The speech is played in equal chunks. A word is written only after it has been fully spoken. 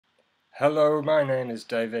Hello, my name is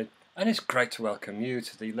David, and it's great to welcome you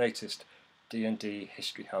to the latest D&D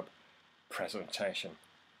History Hub presentation.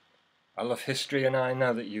 I love history, and I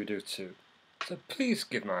know that you do too. So please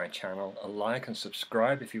give my channel a like and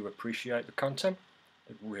subscribe if you appreciate the content.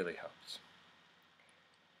 It really helps.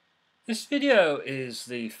 This video is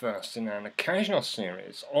the first in an occasional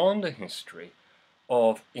series on the history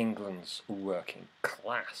of England's working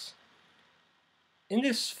class. In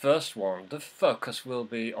this first one, the focus will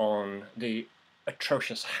be on the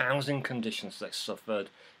atrocious housing conditions they suffered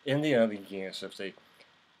in the early years of the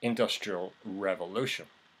Industrial Revolution.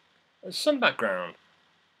 Some background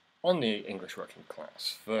on the English working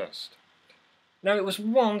class first. Now, it was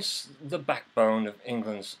once the backbone of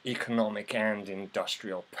England's economic and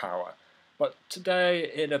industrial power, but today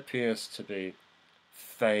it appears to be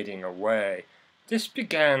fading away. This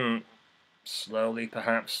began slowly,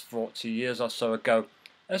 perhaps 40 years or so ago,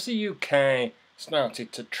 as the UK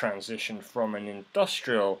started to transition from an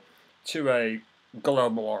industrial to a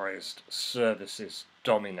globalised,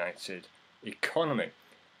 services-dominated economy.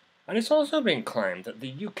 And it's also been claimed that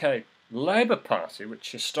the UK Labour Party,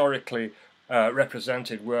 which historically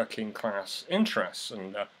represented working class interests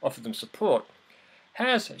and offered them support,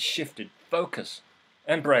 has shifted focus,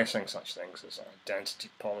 embracing such things as identity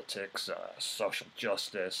politics, social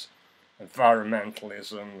justice,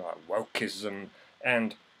 environmentalism, wokeism,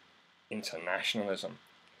 and internationalism.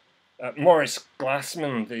 Maurice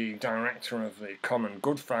Glasman, the director of the Common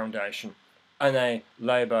Good Foundation and a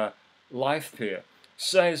Labour life peer,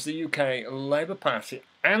 says the UK Labour Party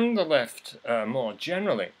and the left more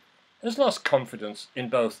generally has lost confidence in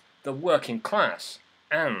both the working class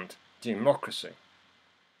and democracy.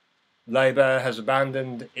 Labour has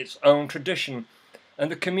abandoned its own tradition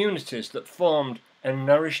and the communities that formed and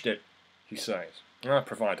nourished it, he says. I'll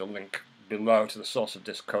provide a link below to the source of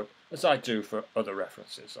this quote, as I do for other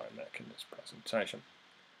references I make in this presentation.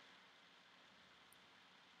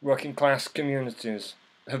 Working class communities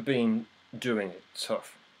have been doing it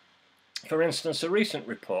tough. For instance, a recent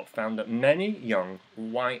report found that many young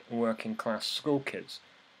white working class school kids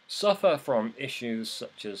suffer from issues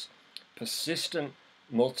such as persistent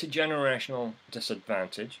multi-generational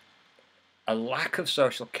disadvantage, a lack of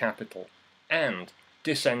social capital, and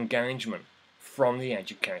disengagement from the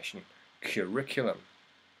education curriculum.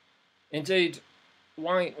 Indeed,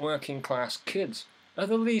 white working class kids are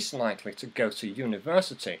the least likely to go to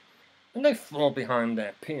university, and they fall behind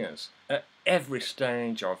their peers at every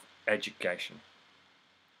stage of education.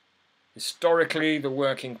 Historically, the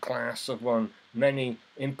working class have won many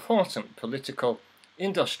important political,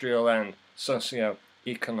 industrial, and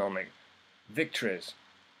socio-economic victories,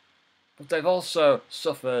 but they've also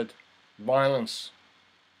suffered violence,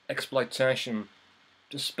 exploitation,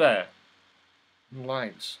 despair, and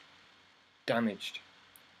lives damaged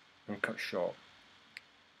and cut short.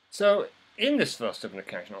 So, in this first of an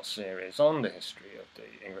occasional series on the history of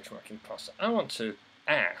the English working class, I want to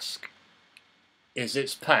ask, is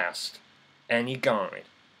its past any guide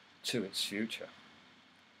to its future?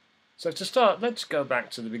 So to start, let's go back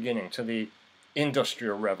to the beginning, to the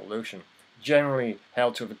Industrial Revolution, generally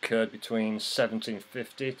held to have occurred between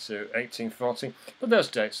 1750 to 1840, but those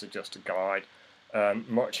dates are just a guide.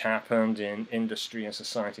 Much happened in industry and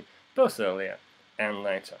society, both earlier and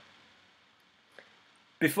later.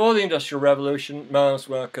 Before the Industrial Revolution, most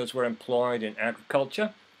workers were employed in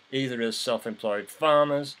agriculture, either as self-employed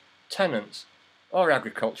farmers, tenants, or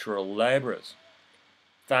agricultural labourers.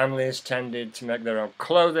 Families tended to make their own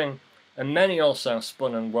clothing, and many also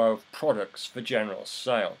spun and wove products for general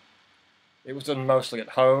sale. It was done mostly at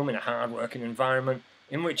home in a hard-working environment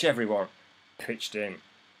in which everyone pitched in.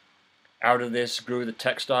 Out of this grew the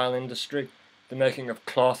textile industry, the making of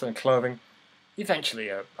cloth and clothing, eventually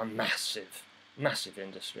a massive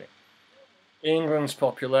industry. England's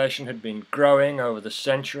population had been growing over the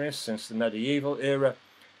centuries since the medieval era,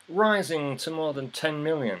 rising to more than 10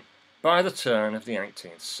 million by the turn of the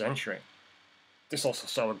 18th century. This also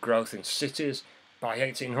saw a growth in cities. By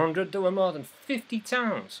 1800 there were more than 50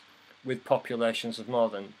 towns with populations of more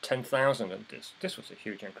than 10,000, and this was a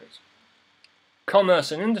huge increase.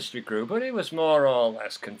 Commerce and industry grew, but it was more or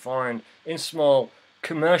less confined in small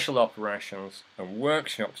commercial operations and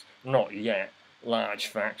workshops, not yet large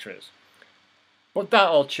factories. But that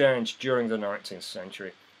all changed during the 19th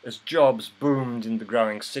century, as jobs boomed in the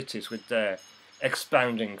growing cities with their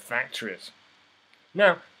expanding factories.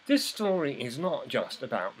 Now, this story is not just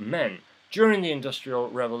about men. During the Industrial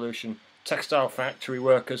Revolution, textile factory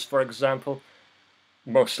workers, for example,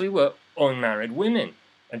 mostly were unmarried women,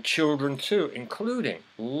 and children too, including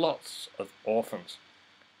lots of orphans.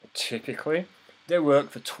 Typically, they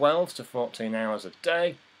worked for 12 to 14 hours a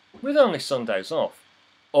day, with only Sundays off,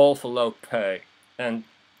 all for low pay and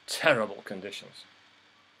terrible conditions.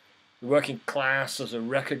 The working class as a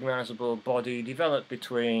recognisable body developed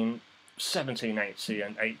between 1780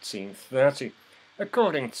 and 1830,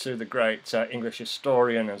 according to the great English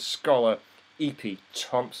historian and scholar E.P.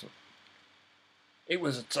 Thompson. It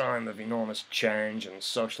was a time of enormous change and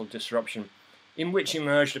social disruption, in which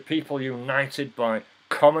emerged a people united by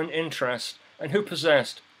common interest and who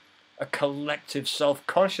possessed a collective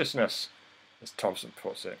self-consciousness, as Thompson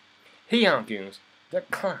puts it. He argues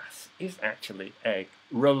that class is actually a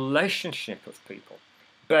relationship of people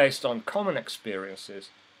based on common experiences,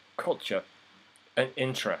 culture, and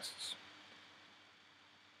interests.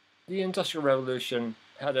 The Industrial Revolution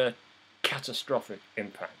had a catastrophic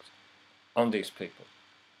impact on these people.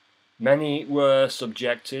 Many were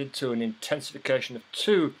subjected to an intensification of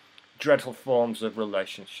two dreadful forms of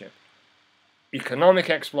relationship: economic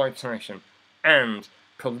exploitation and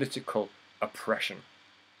political oppression.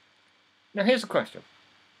 Now here's the question.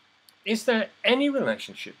 Is there any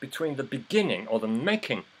relationship between the beginning or the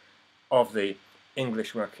making of the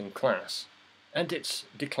English working class and its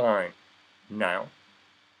decline now?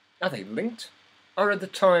 Are they linked? Or are the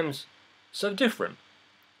times so different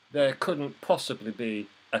there couldn't possibly be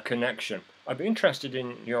a connection? I'd be interested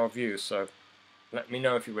in your views, so let me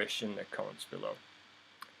know if you wish in the comments below.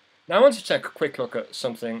 Now I want to take a quick look at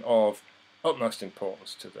something of utmost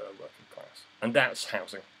importance to the working class, and that's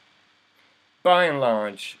housing. By and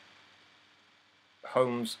large,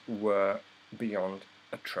 homes were beyond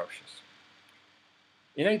atrocious.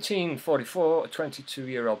 In 1844, a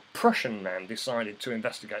 22-year-old Prussian man decided to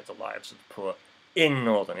investigate the lives of the poor in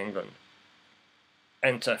northern England.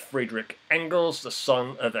 Enter Friedrich Engels, the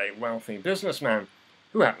son of a wealthy businessman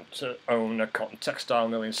who happened to own a cotton textile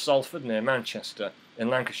mill in Salford near Manchester in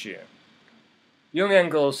Lancashire. Young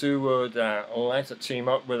Engels, who would later team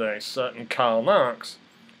up with a certain Karl Marx,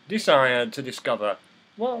 desired to discover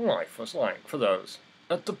what life was like for those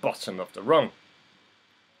at the bottom of the rung.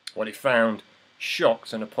 What he found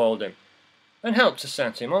shocked and appalled him, and helped to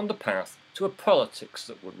set him on the path to a politics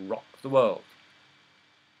that would rock the world.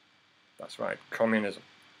 That's right, communism.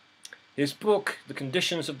 His book, The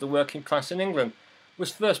Conditions of the Working Class in England,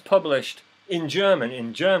 was first published in Germany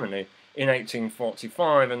in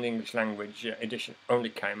 1845, and the English language edition only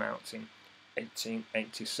came out in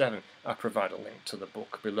 1887. I'll provide a link to the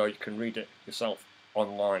book below. You can read it yourself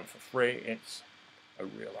online for free. It's a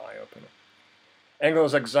real eye-opener.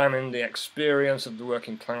 Engels examined the experience of the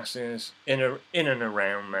working classes in and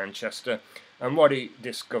around Manchester, and what he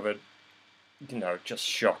discovered, just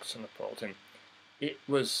shocked and appalled him. It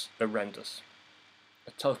was horrendous,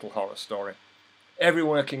 a total horror story. Every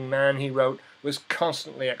working man, he wrote, was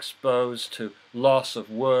constantly exposed to loss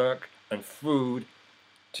of work and food,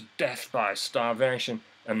 to death by starvation,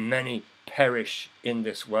 and many perish in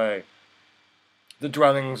this way. The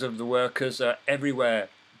dwellings of the workers are everywhere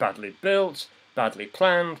badly built, badly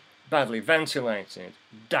planned, badly ventilated,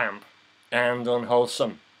 damp, and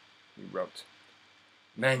unwholesome, he wrote.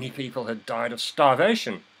 Many people had died of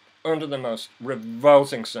starvation under the most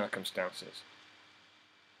revolting circumstances.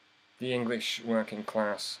 The English working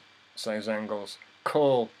class, says Engels,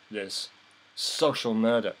 call this social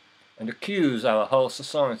murder and accuse our whole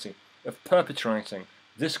society of perpetrating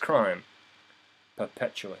this crime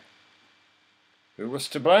perpetually. Who was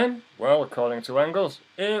to blame? Well, according to Engels,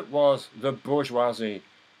 it was the bourgeoisie,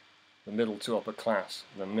 the middle to upper class,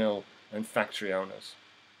 the mill and factory owners.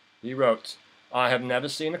 He wrote, "I have never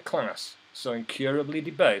seen a class so incurably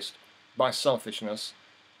debased by selfishness,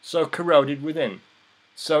 so corroded within,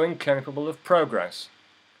 so incapable of progress.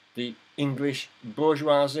 The English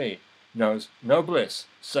bourgeoisie knows no bliss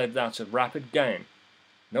save that of rapid gain,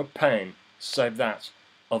 no pain save that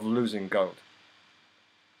of losing gold."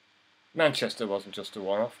 Manchester wasn't just a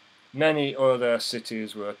one-off. Many other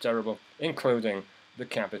cities were terrible, including the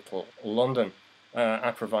capital, London.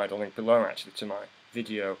 I provide a link below, actually, to my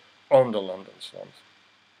video on the London slums.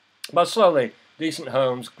 But slowly, decent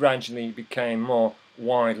homes gradually became more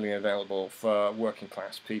widely available for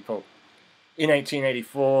working-class people. In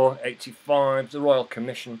 1884-85, the Royal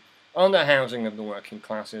Commission on the Housing of the Working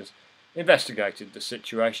Classes investigated the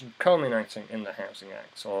situation, culminating in the Housing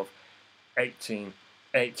Act of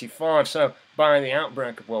 1885. So, by the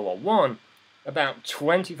outbreak of World War I, about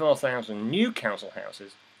 24,000 new council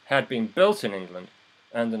houses had been built in England,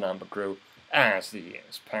 and the number grew as the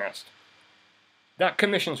years passed. That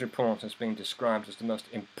Commission's report has been described as the most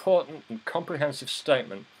important and comprehensive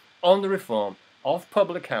statement on the reform of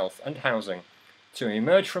public health and housing to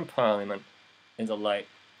emerge from Parliament in the late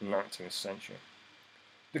 19th century.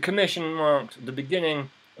 The Commission marked the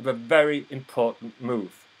beginning of a very important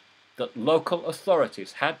move that local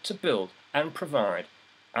authorities had to build and provide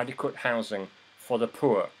adequate housing for the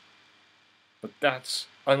poor. But that's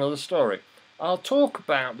another story. I'll talk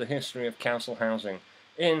about the history of council housing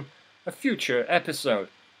in a future episode,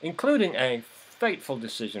 including a fateful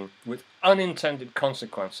decision with unintended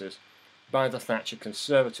consequences by the Thatcher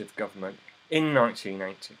Conservative government in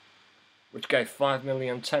 1980, which gave 5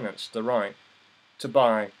 million tenants the right to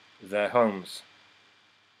buy their homes.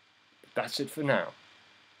 But that's it for now.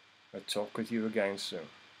 I'll talk with you again soon.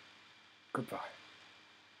 Goodbye.